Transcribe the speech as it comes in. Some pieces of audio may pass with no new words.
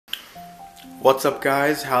What's up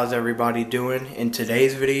guys, how's everybody doing? In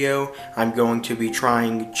today's video, I'm going to be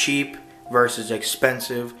trying cheap versus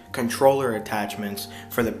expensive controller attachments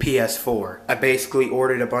for the PS4. I basically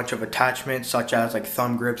ordered a bunch of attachments such as like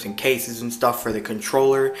thumb grips and cases and stuff for the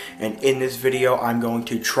controller, and in this video I'm going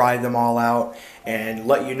to try them all out and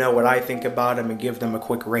let you know what I think about them and give them a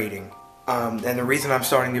quick rating. And the reason I'm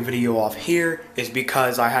starting the video off here is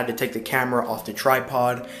because I had to take the camera off the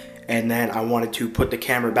tripod, and then I wanted to put the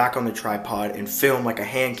camera back on the tripod and film like a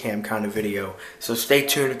hand cam kind of video. So stay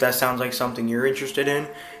tuned if that sounds like something you're interested in,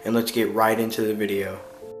 and let's get right into the video.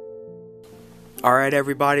 Alright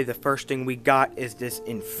everybody, the first thing we got is this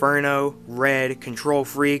Inferno Red Control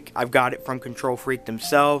Freak. I've got it from Control Freak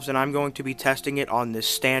themselves, and I'm going to be testing it on this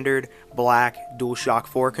standard black DualShock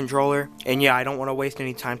 4 controller. And yeah, I don't want to waste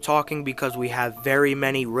any time talking because we have very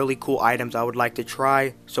many really cool items I would like to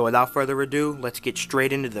try. So without further ado, let's get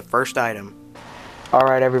straight into the first item.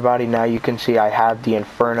 Alright everybody, now you can see I have the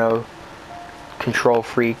Inferno Control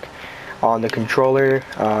Freak on the controller.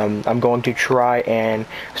 I'm going to try and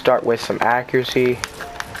start with some accuracy,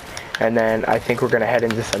 and then I think we're going to head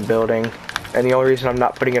into some building. And the only reason I'm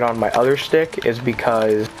not putting it on my other stick is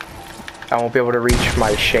because I won't be able to reach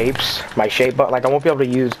my shape button. Like, I won't be able to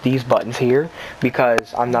use these buttons here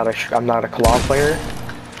because I'm not a claw player.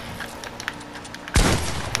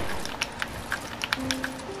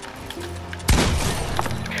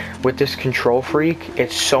 With this Control Freak,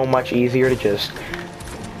 it's so much easier to just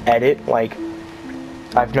edit. Like,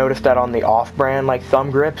 I've noticed that on the off-brand like thumb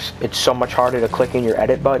grips, it's so much harder to click in your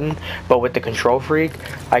edit button, but with the Control Freak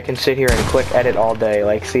I can sit here and click edit all day.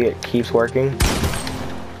 Like, see, it keeps working.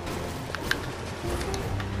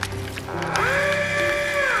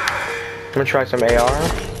 I'm gonna try some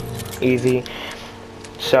AR. Easy.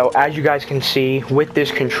 So as you guys can see, with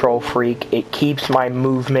this Control Freak, it keeps my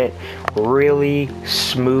movement really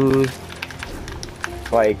smooth.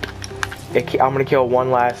 Like, I'm gonna kill one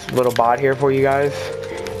last little bot here for you guys,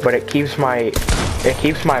 but it keeps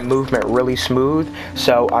my movement really smooth.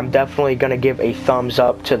 So I'm definitely gonna give a thumbs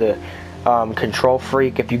up to the Control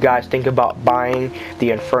Freak. If you guys think about buying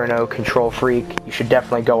the Inferno Control Freak, you should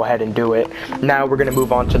definitely go ahead and do it. Now we're gonna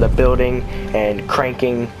move on to the building and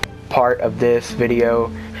cranking part of this video.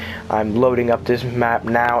 I'm loading up this map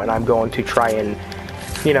now, and I'm going to try and,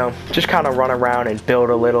 you know, just kind of run around and build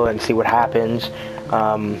a little and see what happens.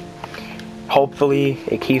 Hopefully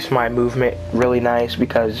it keeps my movement really nice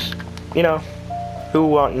because, you know,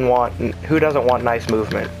 who doesn't want nice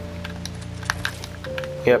movement?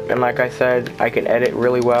 Yep, and like I said, I can edit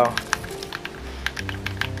really well.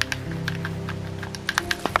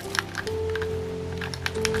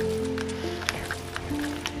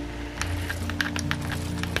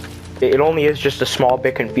 It only is just a small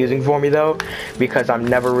bit confusing for me though, because I'm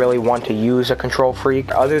never really one to use a Control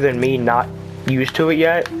Freak. Other than me not used to it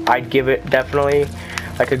yet, I'd give it definitely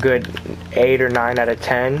like a good 8 or 9 out of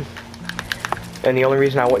 10. And the only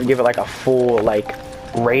reason I wouldn't give it like a full like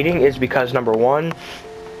rating is because, number one,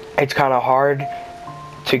 it's kind of hard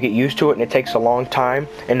to get used to it and it takes a long time,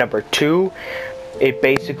 and number two, it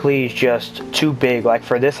basically is just too big. Like,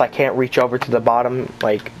 for this, I can't reach over to the bottom,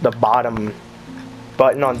 like the bottom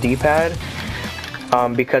button on D-pad,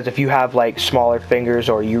 because if you have like smaller fingers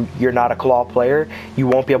or you're not a claw player, you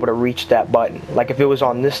won't be able to reach that button. Like, if it was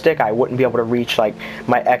on this stick, I wouldn't be able to reach like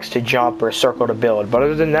my X to jump or circle to build. But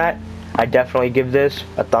other than that, I definitely give this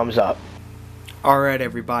a thumbs up. Alright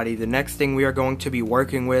everybody, the next thing we are going to be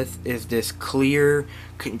working with is this clear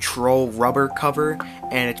control rubber cover,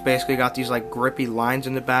 and it's basically got these like grippy lines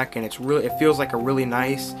in the back, and it feels like a really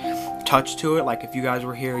nice touch to it. Like, if you guys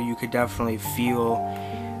were here, you could definitely feel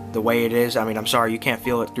the way it is. I mean, I'm sorry you can't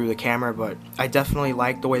feel it through the camera, but I definitely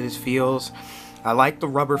like the way this feels. I like the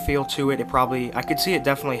rubber feel to it. I could see it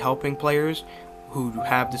definitely helping players who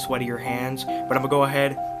have the sweatier hands, but I'm gonna go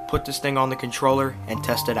ahead, put this thing on the controller and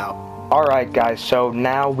test it out. Alright guys, so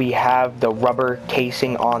now we have the rubber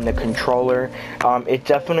casing on the controller. It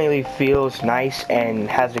definitely feels nice and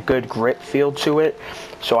has a good grip feel to it,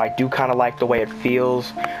 so I do kind of like the way it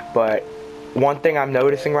feels. But one thing I'm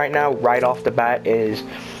noticing right now, right off the bat, is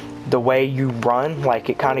the way you run. Like,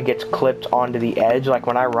 it kind of gets clipped onto the edge. Like,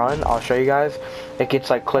 when I run, I'll show you guys, it gets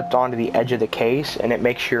like clipped onto the edge of the case, and it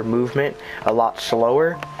makes your movement a lot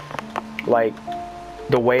slower. Like,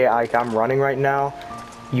 the way I'm running right now,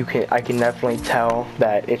 I can definitely tell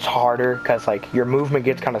that it's harder because like your movement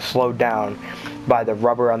gets kind of slowed down by the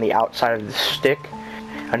rubber on the outside of the stick.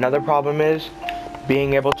 Another problem is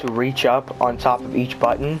being able to reach up on top of each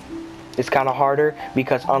button is kind of harder,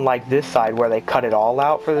 because unlike this side where they cut it all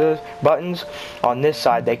out for the buttons, on this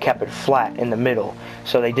side they kept it flat in the middle,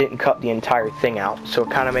 so they didn't cut the entire thing out, so it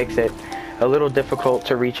kind of makes it a little difficult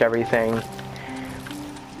to reach everything,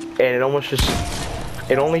 and it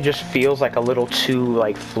only just feels like a little too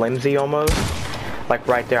like flimsy almost. Like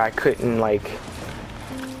right there, I couldn't like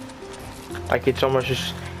it's almost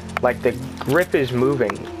just like the grip is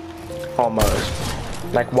moving almost.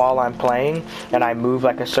 Like while I'm playing and I move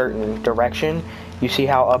like a certain direction, you see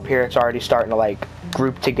how up here it's already starting to like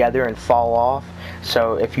group together and fall off.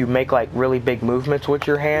 So if you make like really big movements with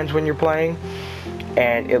your hands when you're playing,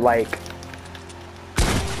 and it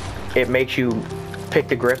makes you pick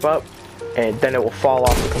the grip up, and then it will fall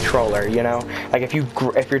off the controller, you know? Like if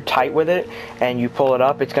you're tight with it and you pull it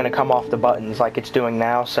up, it's gonna come off the buttons like it's doing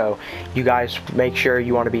now. So you guys make sure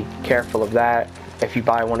you want to be careful of that if you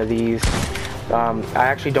buy one of these. I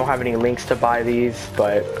actually don't have any links to buy these,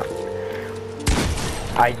 but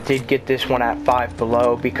I did get this one at Five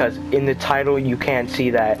Below because in the title you can see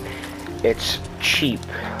that it's cheap.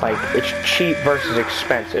 Like it's cheap versus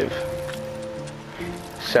expensive.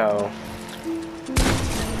 So,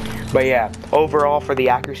 but yeah, overall for the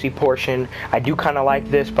accuracy portion, I do kind of like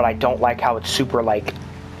this, but I don't like how it's super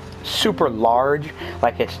large.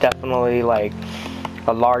 Like it's definitely like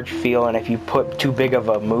a large feel, and if you put too big of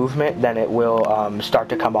a movement, then it will start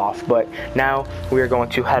to come off. But now we are going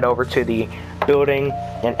to head over to the building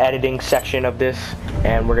and editing section of this,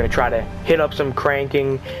 and we're going to try to hit up some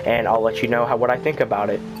cranking, and I'll let you know what I think about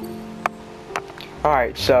it.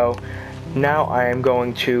 Alright, so now I am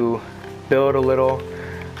going to build a little.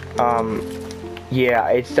 Yeah,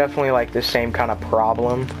 it's definitely like the same kind of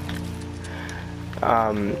problem.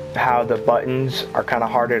 How the buttons are kind of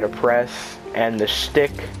harder to press, and the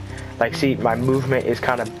stick, like, see, my movement is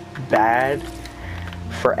kind of bad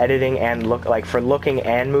for editing and for looking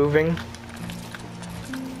and moving.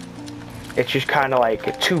 It's just kind of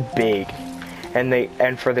like too big,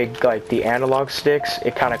 and for the analog sticks,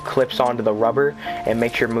 it kind of clips onto the rubber and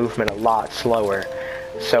makes your movement a lot slower.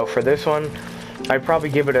 So for this one, I'd probably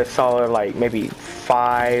give it a solid like maybe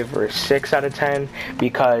 5 or 6 out of 10,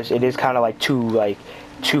 because it is kind of like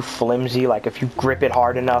too flimsy. Like if you grip it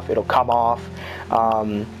hard enough, it'll come off,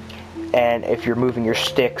 and if you're moving your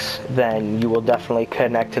sticks, then you will definitely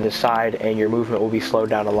connect to the side and your movement will be slowed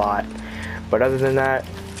down a lot. But other than that,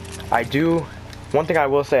 one thing I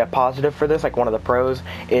will say a positive for this, like one of the pros,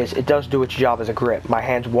 is it does do its job as a grip. My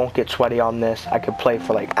hands won't get sweaty on this. I could play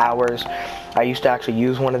for like hours. I used to actually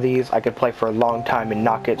use one of these. I could play for a long time and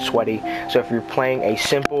not get sweaty. So if you're playing a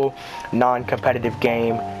simple, non-competitive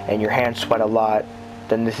game and your hands sweat a lot,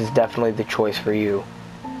 then this is definitely the choice for you.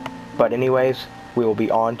 But anyways, we will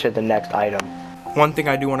be on to the next item. One thing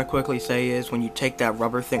I do want to quickly say is when you take that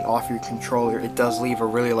rubber thing off your controller, it does leave a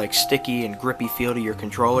really like sticky and grippy feel to your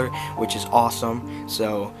controller, which is awesome.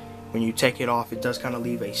 So when you take it off, it does kind of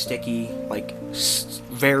leave a sticky, like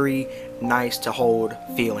very nice to hold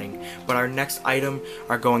feeling. But our next item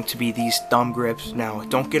are going to be these thumb grips. Now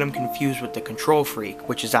don't get them confused with the Control Freak,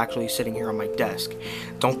 which is actually sitting here on my desk.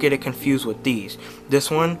 Don't get it confused with these.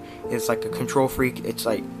 This one is like a Control Freak. It's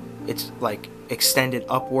like extended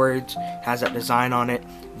upwards, has that design on it.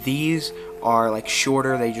 These are like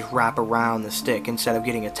shorter, they just wrap around the stick instead of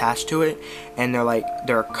getting attached to it, and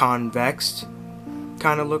they're convex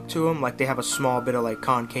kind of look to them, like they have a small bit of like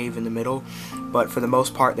concave in the middle, but for the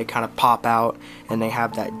most part they kind of pop out and they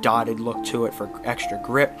have that dotted look to it for extra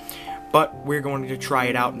grip. But we're going to try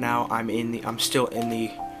it out now. I'm still in the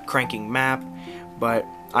cranking map, but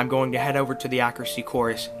I'm going to head over to the accuracy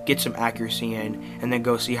course, get some accuracy in, and then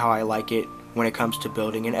go see how I like it when it comes to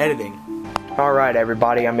building and editing. Alright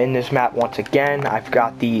everybody, I'm in this map once again. I've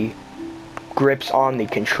got the grips on the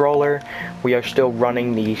controller. We are still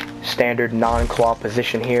running the standard non-claw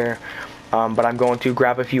position here, but I'm going to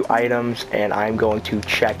grab a few items and I'm going to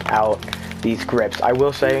check out these grips. I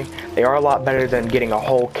will say they are a lot better than getting a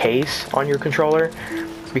whole case on your controller,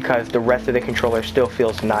 because the rest of the controller still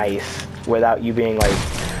feels nice without you being like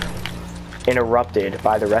interrupted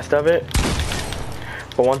by the rest of it.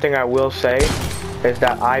 But one thing I will say is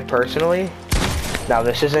that I personally, now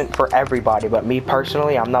this isn't for everybody, but me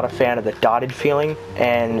personally, I'm not a fan of the dotted feeling,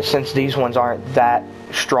 and since these ones aren't that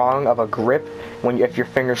strong of a grip, if your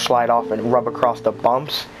fingers slide off and rub across the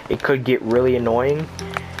bumps, it could get really annoying.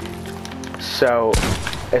 So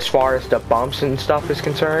as far as the bumps and stuff is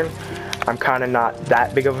concerned, I'm kind of not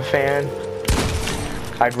that big of a fan.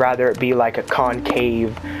 I'd rather it be like a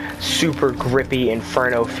concave, super grippy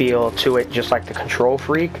Inferno feel to it, just like the Control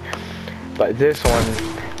Freak. But this one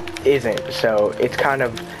isn't, so it's kind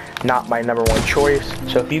of not my #1 choice.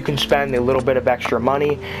 So if you can spend a little bit of extra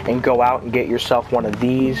money and go out and get yourself one of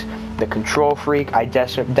these, the Control Freak, I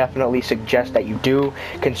definitely suggest that you do,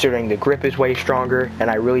 considering the grip is way stronger,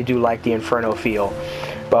 and I really do like the Inferno feel.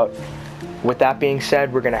 But with that being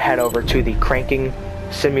said, we're going to head over to the cranking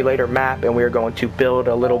simulator map, and we're going to build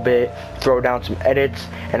a little bit, throw down some edits,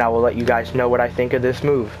 and I will let you guys know what I think of this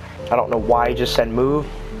move. I don't know why I just said move.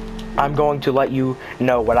 I'm going to let you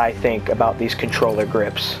know what I think about these controller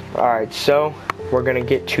grips. Alright, so we're going to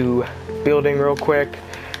get to building real quick.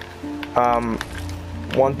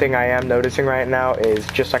 One thing I am noticing right now is,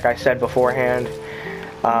 just like I said beforehand,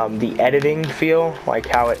 the editing feel, like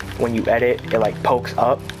how it, when you edit, it like pokes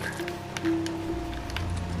up.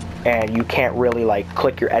 And you can't really like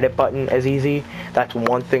click your edit button as easy. That's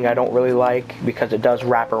one thing I don't really like, because it does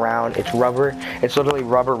wrap around. It's rubber. It's literally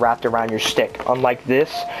rubber wrapped around your stick. Unlike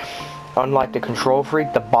this, unlike the Control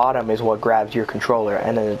Freak, the bottom is what grabs your controller,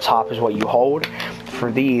 and then the top is what you hold.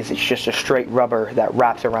 For these, it's just a straight rubber that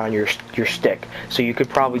wraps around your stick. So you could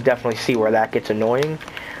probably definitely see where that gets annoying.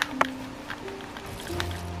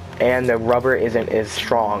 And the rubber isn't as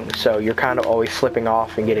strong, so you're kind of always slipping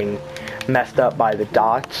off and getting messed up by the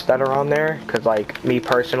dots that are on there, because like me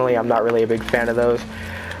personally, I'm not really a big fan of those.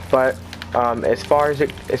 But as far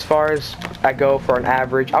as I go for an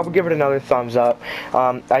average, I would give it another thumbs up.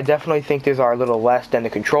 I definitely think these are a little less than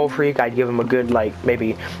the Control Freak. I'd give them a good like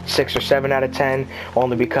maybe 6 or 7 out of 10,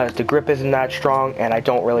 only because the grip isn't that strong, and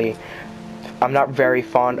I'm not very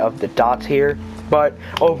fond of the dots here. But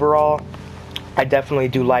overall, I definitely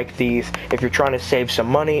do like these. If you're trying to save some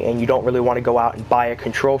money and you don't really want to go out and buy a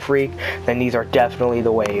Control Freak, then these are definitely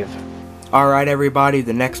the wave. Alright everybody,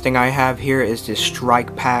 the next thing I have here is this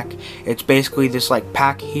strike pack. It's basically this like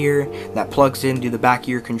pack here that plugs into the back of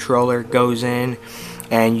your controller, goes in,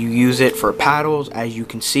 and you use it for paddles. As you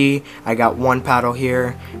can see, I got one paddle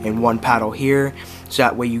here and one paddle here, so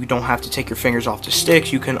that way you don't have to take your fingers off the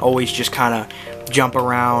sticks. You can always just kind of jump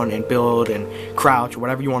around and build and crouch,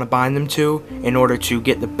 whatever you want to bind them to, in order to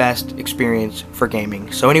get the best experience for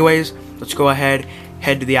gaming. So anyways, let's go ahead,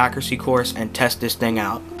 head to the accuracy course and test this thing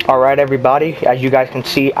out. Alright everybody, as you guys can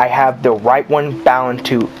see, I have the right one bound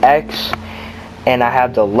to X, and I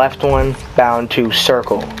have the left one bound to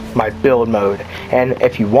circle, my build mode. And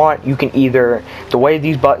if you want, you can either, the way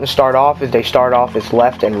these buttons start off is they start off as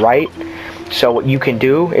left and right. So what you can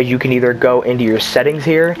do is you can either go into your settings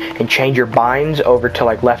here and change your binds over to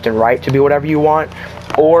like left and right to be whatever you want,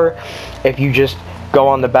 or if you just go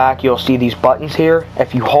on the back, you'll see these buttons here.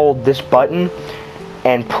 If you hold this button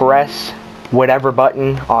and press whatever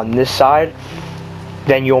button on this side,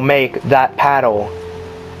 then you'll make that paddle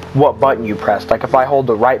what button you press. Like if I hold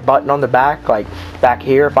the right button on the back, like back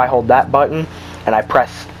here, if I hold that button and I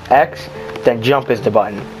press X, then jump is the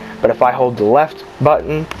button. But if I hold the left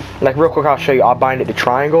button, like real quick, I'll show you, I'll bind it to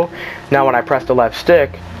triangle. Now when I press the left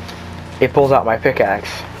stick, it pulls out my pickaxe.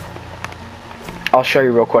 I'll show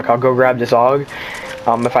you real quick. I'll go grab this AUG.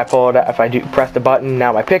 If I pull it, if I do press the button,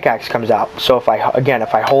 now my pickaxe comes out. So if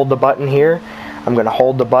I hold the button here, I'm going to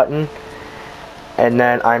hold the button, and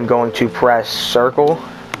then I'm going to press circle,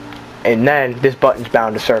 and then this button's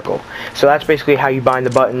bound to circle. So that's basically how you bind the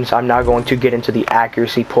buttons. I'm now going to get into the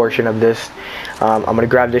accuracy portion of this. I'm going to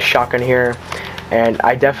grab this shotgun here, and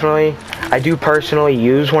I do personally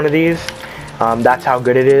use one of these. That's how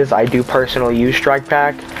good it is. I do personally use Strike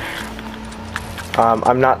Pack.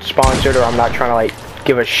 I'm not sponsored, or I'm not trying to like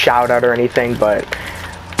give a shout out or anything, but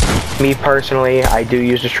me personally, I do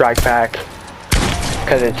use the Strike Pack,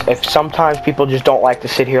 because if sometimes people just don't like to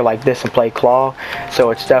sit here like this and play claw, so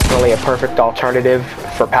it's definitely a perfect alternative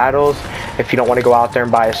for paddles. If you don't want to go out there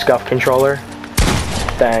and buy a scuff controller,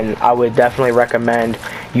 then I would definitely recommend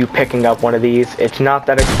you picking up one of these. It's not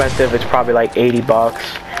that expensive. It's probably like 80 bucks,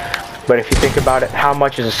 but if you think about it, how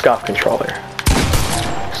much is a scuff controller?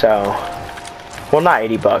 So, well, not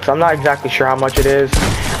 80 bucks. I'm not exactly sure how much it is.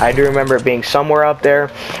 I do remember it being somewhere up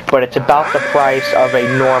there, but it's about the price of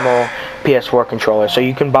a normal PS4 controller. So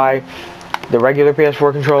you can buy the regular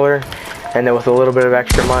PS4 controller, and then with a little bit of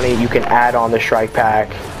extra money, you can add on the Strike Pack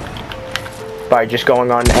by just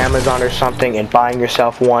going on Amazon or something and buying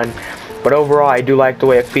yourself one. But overall, I do like the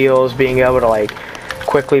way it feels, being able to like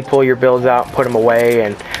quickly pull your builds out, put them away,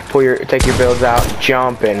 and take your builds out,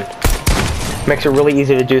 jump, and makes it really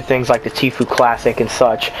easy to do things like the Tfue Classic and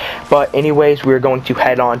such. But anyways, we're going to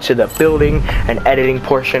head on to the building and editing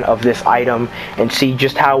portion of this item and see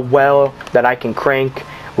just how well that I can crank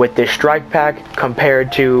with this Strike Pack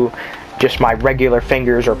compared to just my regular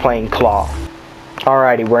fingers or playing claw.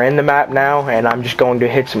 Alrighty, we're in the map now, and I'm just going to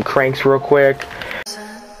hit some cranks real quick.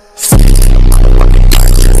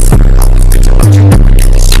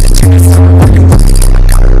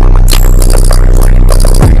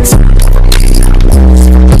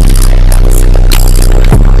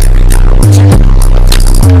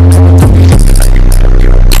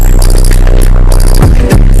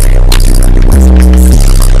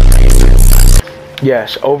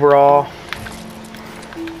 yes, overall,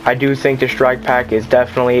 I do think the strike pack is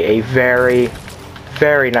definitely a very,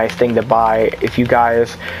 very nice thing to buy if you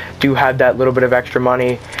guys do have that little bit of extra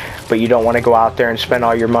money, but you don't want to go out there and spend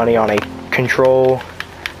all your money on a control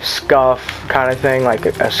scuff kind of thing, like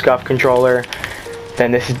a scuff controller.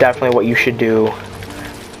 Then this is definitely what you should do.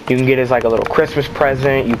 You can get it as like a little Christmas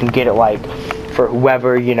present. You can get it like for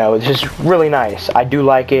whoever, you know. It's just really nice. I do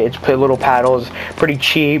like it. It's little paddles, pretty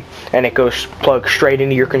cheap, and it goes plug straight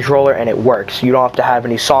into your controller and it works. You don't have to have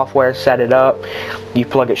any software set it up. You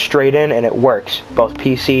plug it straight in and it works, both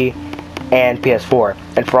PC and PS4.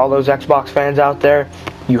 And for all those Xbox fans out there,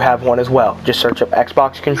 you have one as well. Just search up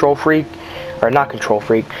Xbox Control Freak, or not Control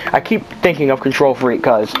Freak. I keep thinking of Control Freak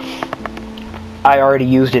because I already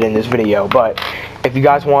used it in this video, but if you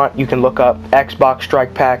guys want, you can look up Xbox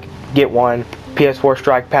Strike Pack, get one, PS4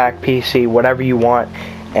 Strike Pack, PC, whatever you want,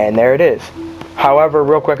 and there it is. However,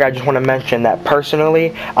 real quick, I just want to mention that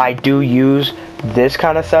personally, I do use this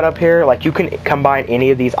kind of setup here. Like, you can combine any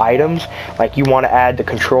of these items. Like, you want to add the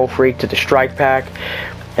Control Freak to the Strike Pack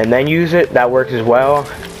and then use it, that works as well.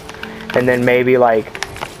 And then maybe like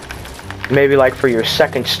for your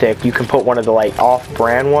second stick, you can put one of the like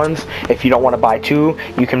off-brand ones. If you don't want to buy two,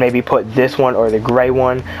 you can maybe put this one or the gray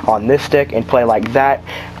one on this stick and play like that.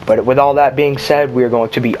 But with all that being said, we are going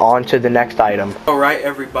to be on to the next item. Alright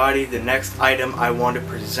everybody, the next item I want to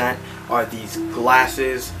present are these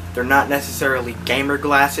glasses. They're not necessarily gamer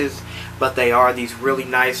glasses, but they are these really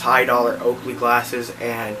nice high-dollar Oakley glasses,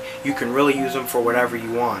 and you can really use them for whatever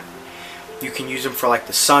you want. You can use them for like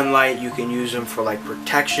the sunlight, you can use them for like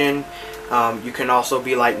protection. You can also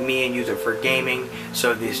be like me and use it for gaming.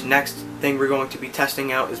 So this next thing we're going to be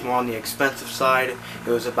testing out is more on the expensive side. It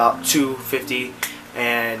was about $250,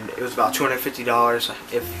 and it was about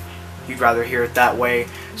 $250 if you'd rather hear it that way.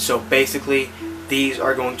 So basically, these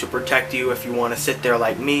are going to protect you if you want to sit there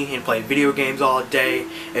like me and play video games all day.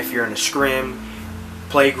 If you're in a scrim,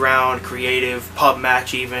 playground, creative, pub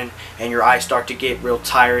match even, and your eyes start to get real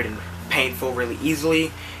tired and painful really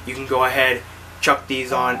easily, you can go ahead, chuck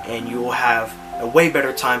these on, and you will have a way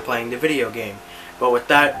better time playing the video game. But with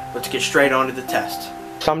that, let's get straight on to the test.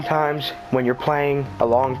 Sometimes when you're playing a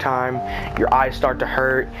long time, your eyes start to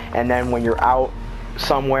hurt, and then when you're out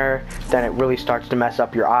somewhere, then it really starts to mess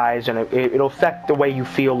up your eyes, and it'll affect the way you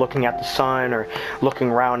feel looking at the sun or looking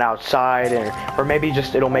around outside, or maybe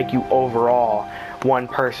just it'll make you overall one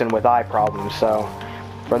person with eye problems. So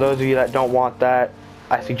for those of you that don't want that,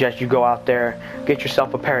 I suggest you go out there, get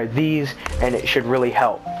yourself a pair of these, and it should really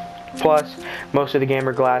help. Plus, most of the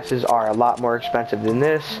gamer glasses are a lot more expensive than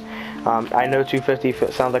this. I know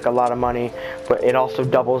 $250 sounds like a lot of money, but it also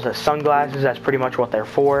doubles as sunglasses. That's pretty much what they're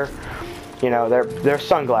for. You know, they're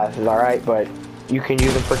sunglasses, alright, but you can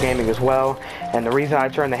use them for gaming as well. And the reason I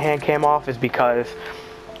turned the hand cam off is because,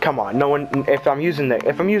 come on, no one, if I'm using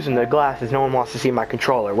the glasses, no one wants to see my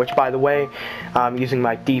controller, which, by the way, I'm using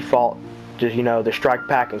my default, just, you know, the Strike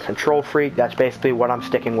Pack and Control Freak. That's basically what I'm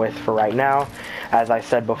sticking with for right now. As I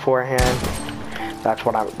said beforehand, that's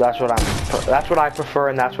what I prefer,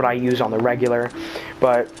 and that's what I use on the regular.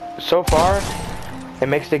 But so far, it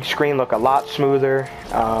makes the screen look a lot smoother.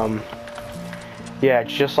 Yeah,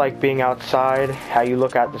 it's just like being outside, how you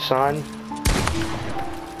look at the sun,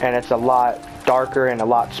 and it's a lot darker and a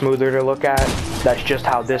lot smoother to look at. That's just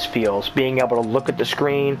how this feels. Being able to look at the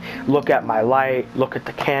screen, look at my light, look at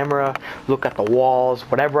the camera, look at the walls,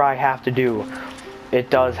 whatever I have to do,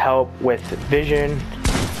 it does help with vision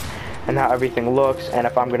and how everything looks. And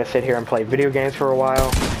if I'm going to sit here and play video games for a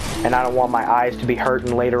while, and I don't want my eyes to be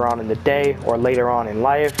hurting later on in the day or later on in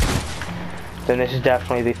life, then this is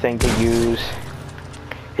definitely the thing to use.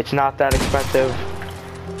 It's not that expensive,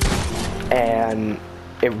 and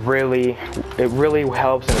it really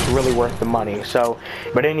helps, and it's really worth the money. So,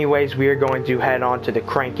 but anyways, we are going to head on to the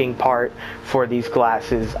cranking part for these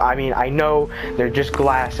glasses. I mean, I know they're just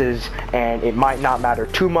glasses, and it might not matter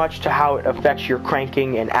too much to how it affects your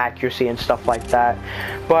cranking and accuracy and stuff like that,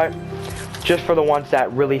 but just for the ones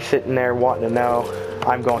that really sitting there wanting to know,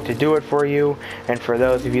 I'm going to do it for you. And for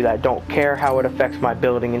those of you that don't care how it affects my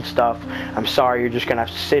building and stuff, I'm sorry, you're just gonna have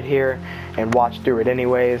to sit here and watch through it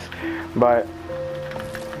anyways. But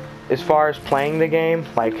as far as playing the game,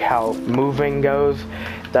 like how moving goes,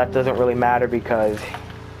 that doesn't really matter, because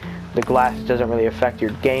the glasses doesn't really affect your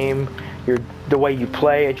game, the way you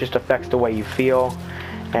play. It just affects the way you feel.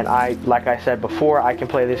 And like I said before, I can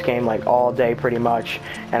play this game like all day pretty much,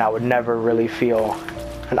 and I would never really feel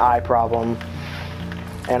an eye problem.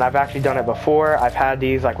 And I've actually done it before. I've had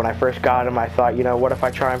these, like when I first got them, I thought, you know, what if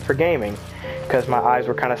I try them for gaming? Because my eyes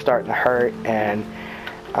were kind of starting to hurt, and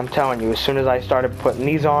I'm telling you, as soon as I started putting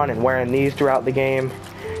these on and wearing these throughout the game,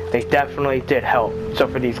 they definitely did help. So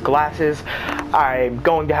for these glasses, I'm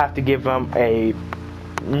going to have to give them a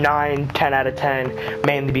 9, 10 out of 10,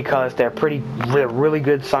 mainly because they're really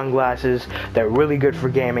good sunglasses. They're really good for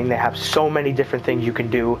gaming. They have so many different things you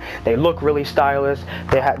can do. They look really stylish.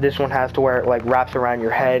 This one has to where it like wraps around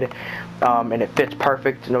your head, and it fits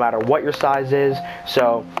perfect no matter what your size is.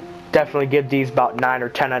 So definitely give these about 9 or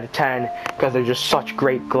 10 out of 10 because they're just such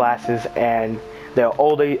great glasses, and they'll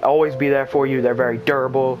always be there for you. They're very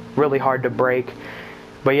durable, really hard to break.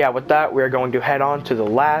 But yeah, with that, we're going to head on to the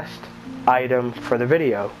last item for the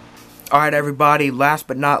video. Alright everybody, last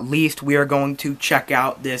but not least, we are going to check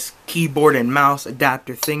out this keyboard and mouse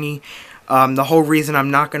adapter thingy. The whole reason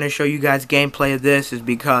I'm not going to show you guys gameplay of this is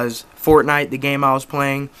because Fortnite, the game I was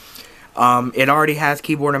playing, it already has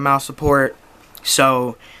keyboard and mouse support,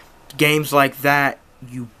 so games like that,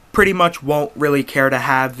 you pretty much won't really care to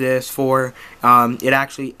have this for. It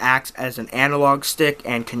actually acts as an analog stick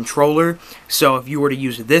and controller, so if you were to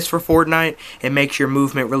use this for Fortnite, it makes your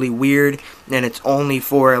movement really weird, and it's only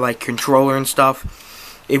for like controller and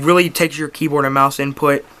stuff. It really takes your keyboard and mouse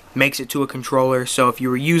input, makes it to a controller, so if you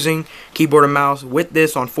were using keyboard and mouse with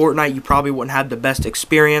this on Fortnite, you probably wouldn't have the best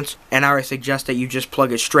experience, and I would suggest that you just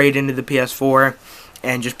plug it straight into the PS4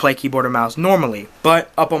 and just play keyboard and mouse normally.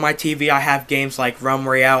 But up on my TV, I have games like Realm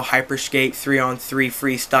Royale, Hyperskate, 3-on-3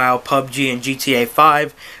 Freestyle, PUBG, and GTA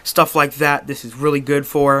 5, stuff like that. This is really good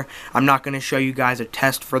for. I'm not going to show you guys a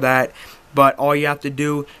test for that, but all you have to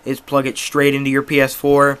do is plug it straight into your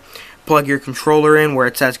PS4, plug your controller in where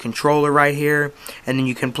it says controller right here, and then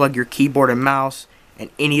you can plug your keyboard and mouse in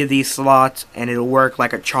any of these slots, and it'll work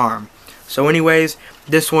like a charm. So anyways,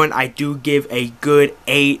 this one I do give a good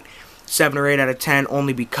 7 or 8 out of 10,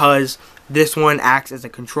 only because this one acts as a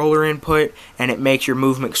controller input and it makes your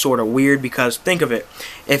movement sort of weird. Because think of it,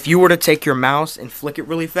 if you were to take your mouse and flick it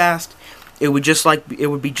really fast, it would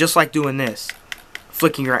be just like doing this,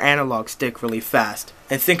 flicking your analog stick really fast.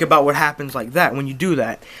 And think about what happens like that when you do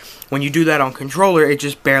that. When you do that on controller, it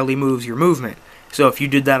just barely moves your movement. So if you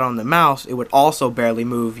did that on the mouse, it would also barely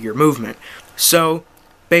move your movement. So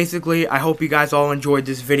basically, I hope you guys all enjoyed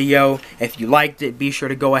this video. If you liked it, be sure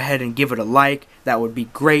to go ahead and give it a like. That would be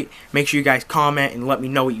great. Make sure you guys comment and let me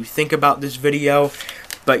know what you think about this video.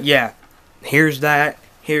 But yeah, here's that.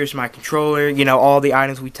 Here's my controller. You know, all the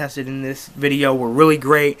items we tested in this video were really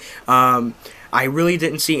great. I really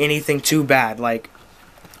didn't see anything too bad. Like,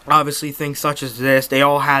 obviously things such as this, they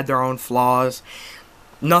all had their own flaws.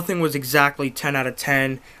 Nothing was exactly 10 out of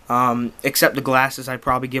 10, except the glasses. I'd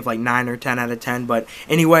probably give like 9 or 10 out of 10. But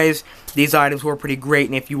anyways, these items were pretty great,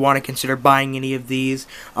 and if you want to consider buying any of these,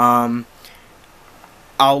 I'll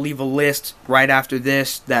leave a list right after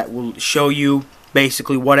this that will show you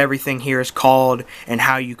basically what everything here is called and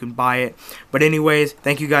how you can buy it. But anyways,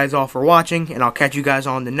 thank you guys all for watching, and I'll catch you guys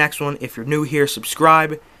on the next one. If you're new here,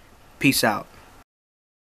 subscribe. Peace out.